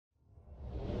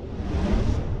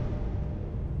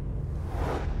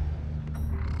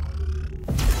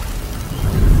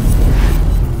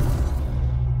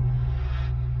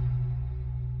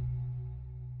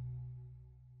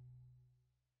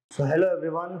So hello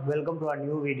everyone, welcome to our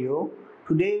new video.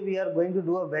 Today we are going to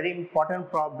do a very important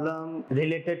problem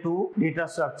related to data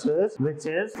structures, which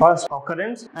is first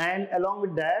occurrence, and along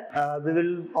with that we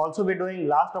will also be doing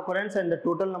last occurrence and the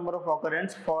total number of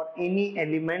occurrence for any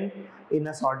element in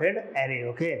a sorted array.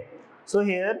 Okay, so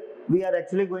here we are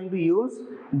actually going to use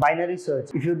binary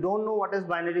search. If you don't know what is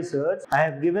binary search, I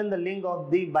have given the link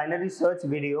of the binary search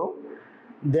video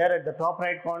there at the top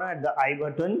right corner at the I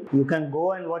button. You can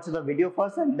go and watch the video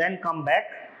first and then come back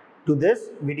to this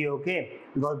video, okay?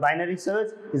 Because binary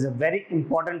search is a very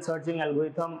important searching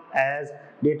algorithm as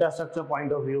data structure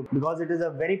point of view, because it is a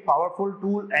very powerful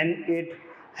tool and it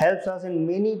helps us in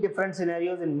many different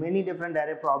scenarios, in many different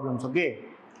array problems, okay?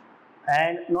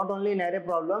 And not only in array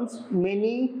problems,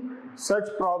 many such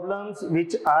problems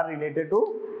which are related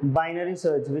to binary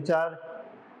search, which are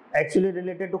actually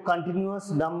related to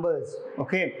continuous numbers.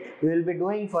 Okay, we will be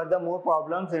doing further more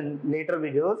problems in later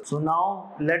videos. So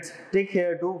now let's take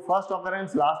here to first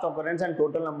occurrence, last occurrence and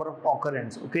total number of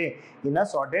occurrence, okay, in a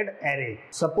sorted array.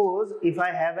 Suppose if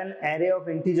I have an array of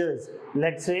integers,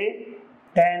 let's say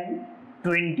 10,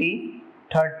 20,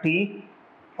 30,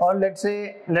 or let's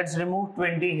remove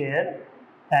 20 here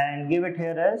and give it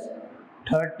here as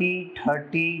 30,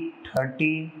 30,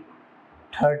 30,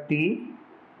 30,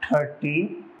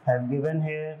 30. I have given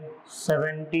here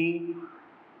 70,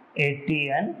 80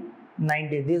 and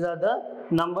 90. These are the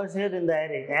numbers here in the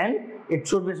array and it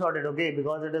should be sorted, okay,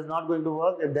 because it is not going to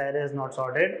work if the array is not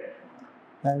sorted.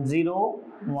 And 0,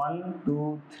 1,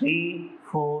 2, 3,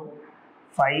 4,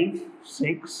 5,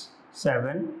 6,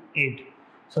 7, 8.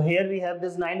 So here we have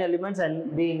these 9 elements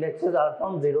and the indexes are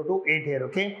from 0 to 8 here,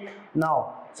 okay.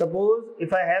 Now suppose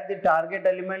if I have the target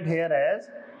element here as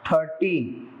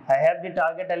 30, I have the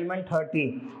target element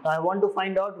 30. I want to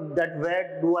find out that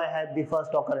where do I have the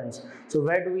first occurrence. So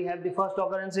where do we have the first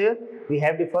occurrence here? We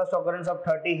have the first occurrence of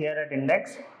 30 here at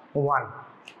index 1.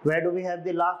 Where do we have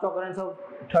the last occurrence of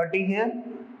 30 here?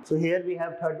 So here we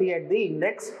have 30 at the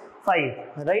index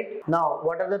 5, right? Now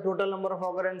what are the total number of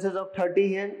occurrences of 30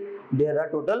 here? There are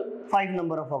total 5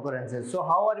 number of occurrences. So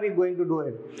how are we going to do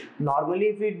it? Normally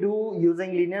if we do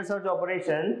using linear search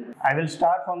operation, I will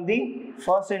start from the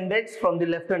first index from the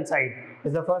left hand side.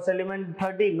 Is the first element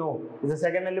 30? No. Is the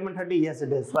second element 30? Yes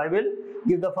it is. So I will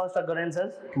give the first occurrence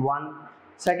as 1.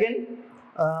 Second,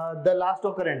 the last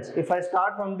occurrence. If I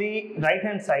start from the right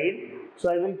hand side,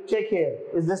 so I will check here.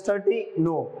 Is this 30?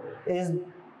 No. Is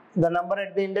the number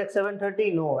at the index 7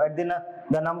 30? No. At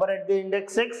the number at the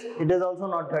index 6, it is also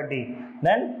not 30.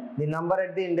 Then the number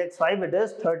at the index 5, it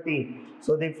is 30.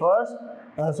 So the first,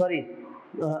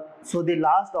 so the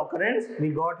last occurrence we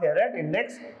got here at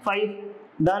index 5.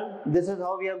 Done. This is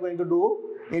how we are going to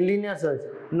do in linear search.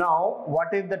 Now what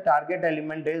if the target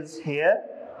element is here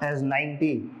as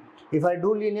 90? If I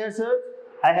do linear search,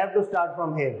 I have to start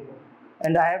from here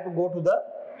and I have to go to the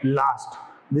last.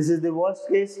 This is the worst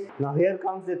case. Now here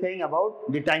comes the thing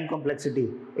about the time complexity.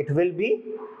 It will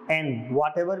be n.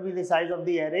 Whatever be the size of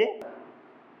the array,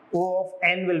 O of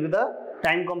n will be the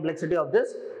time complexity of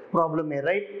this problem here,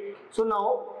 right? So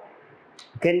now,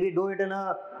 can we do it in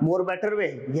a more better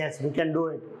way? Yes, we can do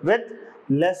it with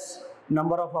less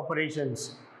number of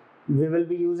operations. We will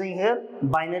be using here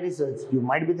binary search. You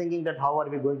might be thinking that how are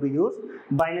we going to use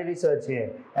binary search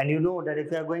here? And you know that if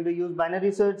we are going to use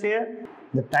binary search here,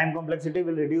 the time complexity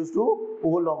will reduce to O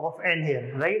log of n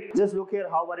here, right? Just look here,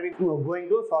 how are we going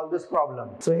to solve this problem?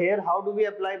 So here, how do we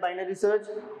apply binary search?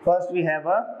 First, we have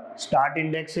a start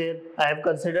index here. I have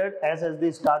considered S as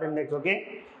the start index,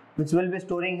 okay, which will be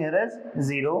storing here as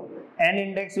 0. N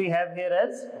index we have here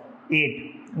as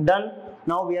 8. Done.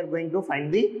 Now we are going to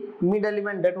find the mid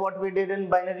element. That's what we did in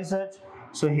binary search.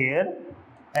 So here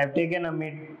I have taken a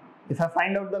mid. If I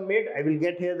find out the mid, I will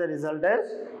get here the result as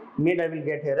mid. I will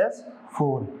get here as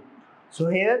 4. So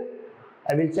here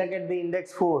I will check at the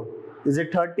index 4. Is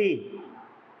it 30?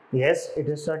 Yes, it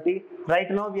is 30. Right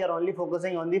now we are only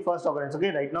focusing on the first occurrence. Okay,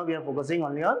 right now we are focusing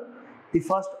only on the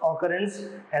first occurrence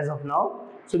as of now.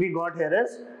 So we got here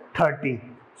as 30.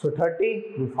 So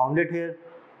 30, we found it here.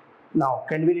 Now,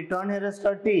 can we return here as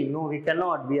 30? No, we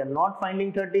cannot. We are not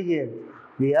finding 30 here.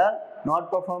 We are not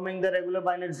performing the regular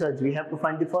binary search. We have to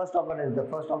find the first occurrence. The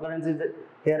first occurrence is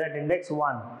here at index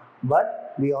 1.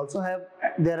 But we also have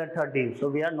there at 30. So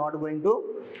we are not going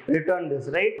to return this,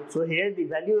 right? So here the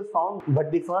value is found, but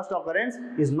the first occurrence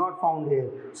is not found here.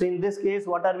 So in this case,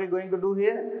 what are we going to do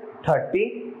here?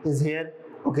 30 is here.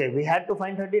 Okay, we had to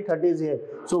find 30. 30 is here.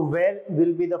 So where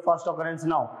will be the first occurrence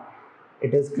now?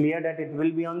 It is clear that it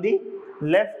will be on the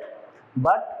left,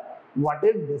 but what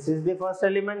if this is the first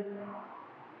element?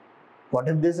 What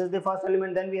if this is the first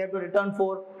element? Then we have to return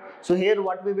 4. So here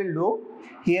what we will do,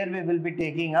 here we will be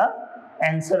taking a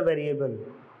answer variable.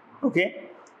 Okay,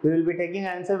 we will be taking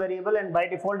answer variable, and by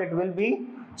default it will be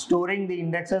storing the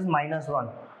index as -1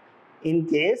 in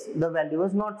case the value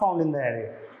is not found in the array.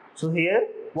 So here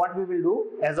what we will do,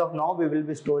 as of now we will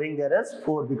be storing there as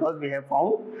 4 because we have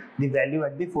found the value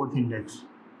at the 4th index.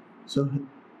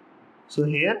 So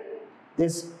here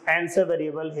this answer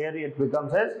variable, here it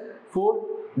becomes as 4.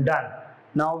 Done.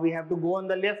 Now we have to go on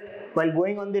the left. While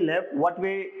going on the left, what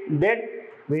we did,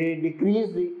 we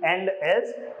decrease the end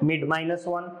as mid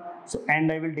 -1. So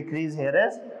and I will decrease here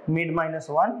as mid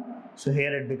 -1. So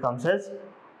here it becomes as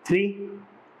 3.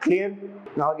 Clear?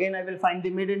 Now again I will find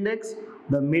the mid index.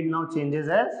 The mid now changes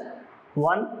as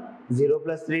 1. 0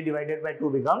 plus 3 divided by 2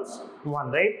 becomes 1,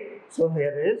 right? So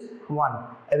here is 1.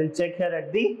 I will check here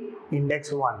at the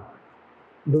index 1.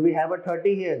 Do we have a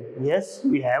 30 here? Yes,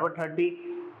 we have a 30.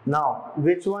 Now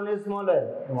which one is smaller?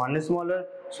 1 is smaller.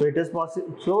 So it is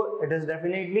possible. So it is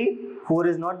definitely 4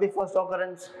 is not the first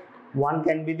occurrence. 1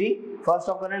 can be the first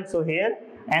occurrence. So here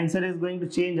answer is going to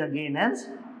change again as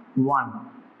 1.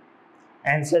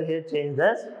 Answer here changed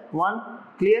as 1.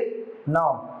 Clear?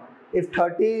 Now if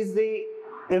 30 is the,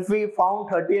 if we found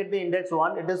 30 at the index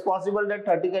 1, it is possible that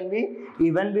 30 can be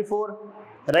even before,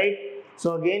 right?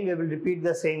 So again we will repeat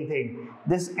the same thing.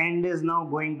 This end is now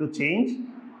going to change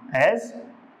as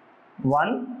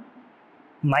 1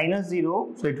 minus 0.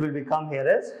 So it will become here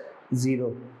as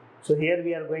 0. So here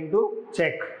we are going to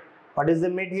check. What is the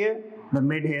mid here? The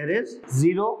mid here is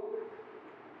 0.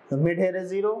 The mid here is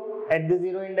 0. At the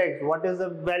 0 index, what is the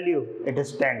value? It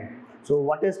is 10. So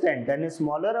what is 10? 10 is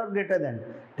smaller or greater than?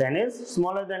 10 is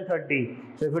smaller than 30.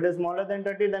 So if it is smaller than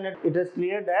 30, then it is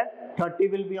clear that 30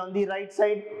 will be on the right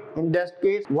side. In that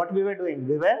case, what we were doing?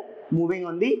 We were moving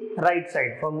on the right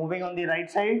side. For moving on the right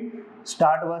side,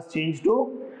 start was changed to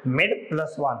mid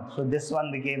plus 1. So this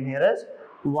one became here as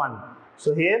 1.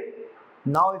 So here,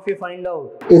 now if you find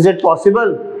out, is it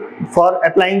possible for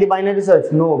applying the binary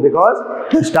search? No, because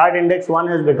the start index 1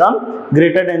 has become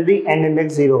greater than the end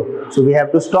index 0. So we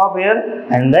have to stop here,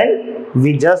 and then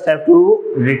we just have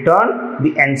to return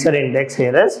the answer index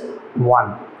here as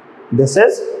 1. This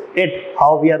is it,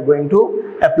 how we are going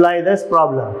to apply this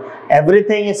problem.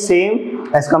 Everything is same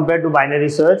as compared to binary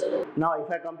search. Now if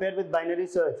I compare with binary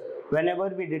search, whenever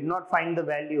we did not find the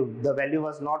value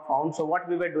was not found. So what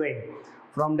we were doing?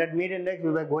 From that mid index,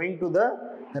 we were going to the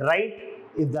right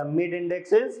if the mid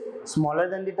index is smaller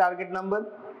than the target number.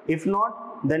 If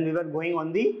not, then we were going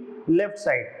on the left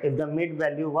side if the mid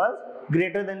value was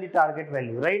greater than the target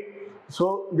value, right?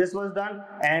 So this was done,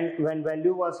 and when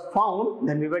value was found,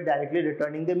 then we were directly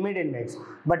returning the mid index.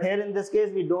 But here in this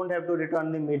case, we don't have to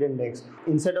return the mid index.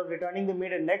 Instead of returning the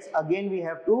mid index, again we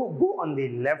have to go on the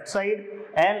left side,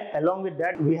 and along with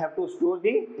that we have to store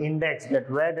the index,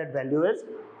 that where that value is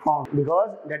found,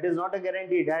 because that is not a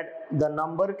guarantee that the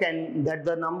number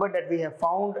that we have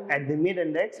found at the mid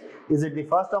index, is it the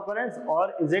first occurrence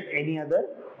or is it any other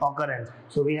occurrence.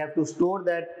 So we have to store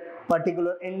that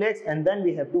particular index, and then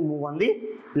we have to move on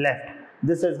the left.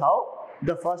 This is how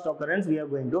the first occurrence we are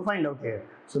going to find out here.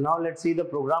 So now let's see the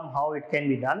program, how it can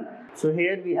be done. So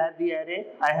here we have the array.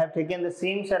 I have taken the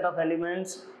same set of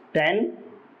elements, 10,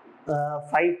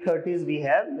 5 30s we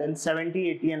have, then 70,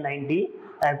 80 and 90.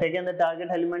 I have taken the target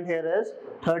element here as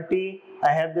 30.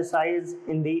 I have the size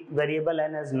in the variable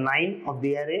n as 9 of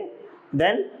the array.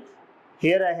 Then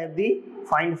here I have the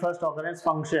find first occurrence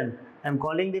function. I am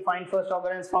calling the find first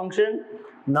occurrence function.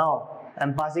 Now I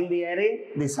am passing the array,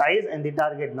 the size and the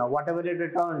target. Now whatever it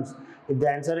returns, if the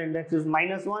answer index is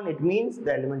 -1, it means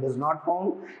the element is not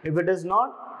found. If it is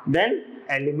not, then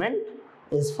element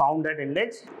is found at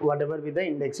index, whatever be the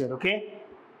index here, okay?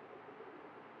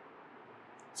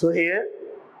 So here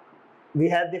we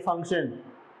have the function.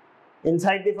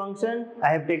 Inside the function, I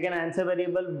have taken answer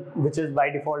variable, which is by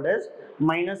default as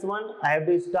 -1. I have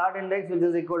the start index, which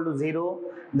is equal to 0.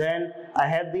 Then I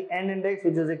have the end index,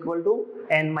 which is equal to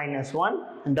n minus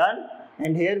 1. Done.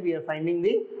 And here we are finding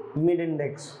the mid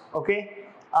index. Okay.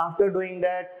 After doing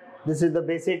that, this is the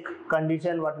basic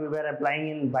condition what we were applying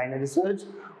in binary search.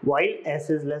 While s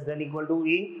is less than equal to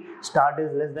e, start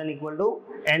is less than equal to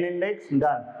n index.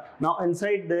 Done. Now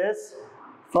inside this,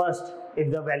 first, if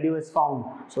the value is found.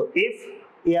 So if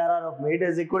ARR of mid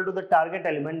is equal to the target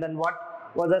element, then what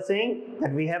was I saying?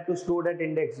 That we have to store that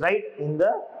index, right, in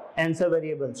the answer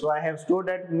variable. So I have stored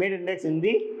that mid index in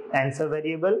the answer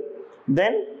variable.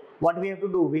 Then what we have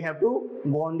to do? We have to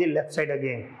go on the left side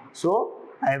again. So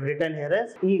I have written here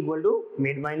as e equal to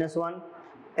mid minus 1.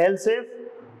 Else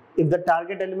if the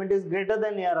target element is greater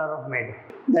than ARR of mid,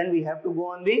 then we have to go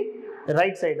on the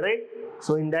right side, right?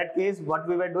 So in that case, what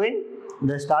we were doing,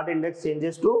 the start index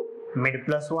changes to mid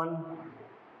plus 1.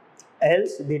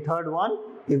 Else the third one,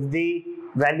 if the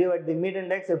value at the mid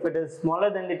index, if it is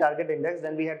smaller than the target index,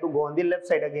 then we have to go on the left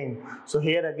side again. So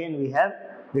here again we have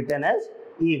written as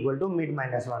e equal to mid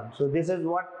minus 1. So this is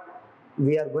what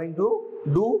we are going to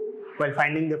do while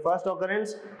finding the first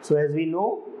occurrence. So as we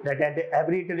know that at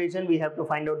every iteration we have to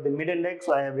find out the mid index,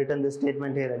 so I have written this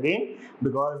statement here again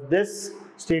because this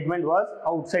statement was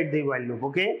outside the while loop,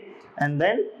 okay, and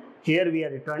then here we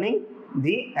are returning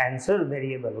the answer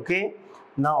variable, okay.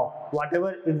 Now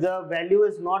whatever, if the value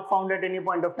is not found at any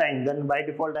point of time, then by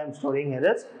default I am storing here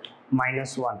as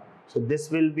minus 1. So this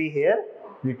will be here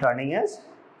returning as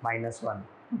minus 1,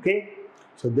 okay.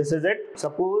 So this is it.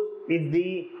 Suppose if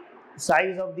the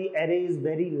size of the array is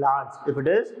very large, if it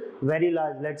is very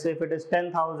large, let's say if it is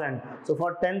 10,000, so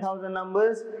for 10,000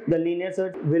 numbers the linear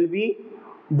search will be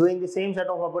doing the same set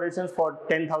of operations for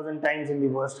 10,000 times in the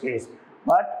worst case,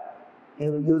 but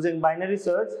using binary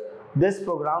search this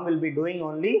program will be doing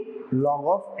only log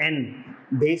of n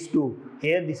base 2.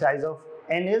 Here the size of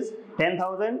n is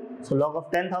 10,000, so log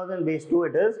of 10,000 base 2,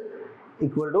 it is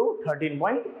equal to 13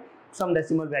 point some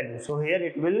decimal value. So here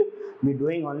it will be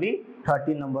doing only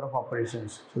 13 number of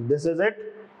operations. So this is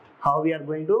it, how we are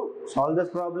going to solve this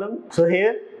problem. So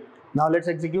here, now let's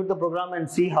execute the program and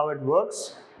see how it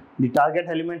works. The target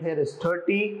element here is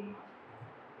 30.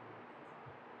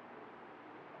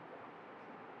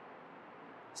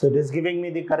 So it is giving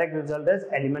me the correct result as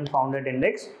element found at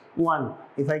index 1.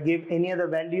 If I give any other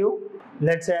value,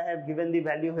 let's say I have given the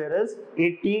value here as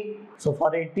 80. So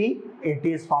for 80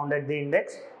 is found at the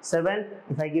index 7.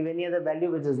 If I give any other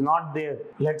value which is not there,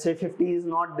 let's say 50 is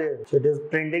not there, so it is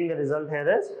printing the result here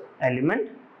as element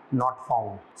not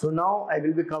found. So now I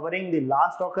will be covering the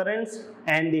last occurrence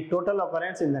and the total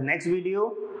occurrence in the next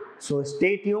video. So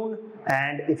stay tuned,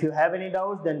 and if you have any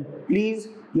doubts then please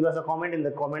give us a comment in the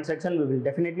comment section. We will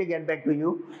definitely get back to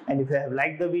you. And if you have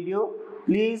liked the video,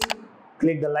 please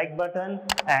click the like button,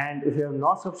 and if you have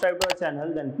not subscribed to our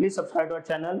channel then please subscribe to our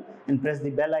channel and press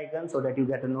the bell icon so that you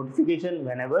get a notification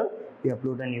whenever we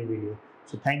upload a new video.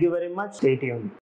 So thank you very much. Stay tuned.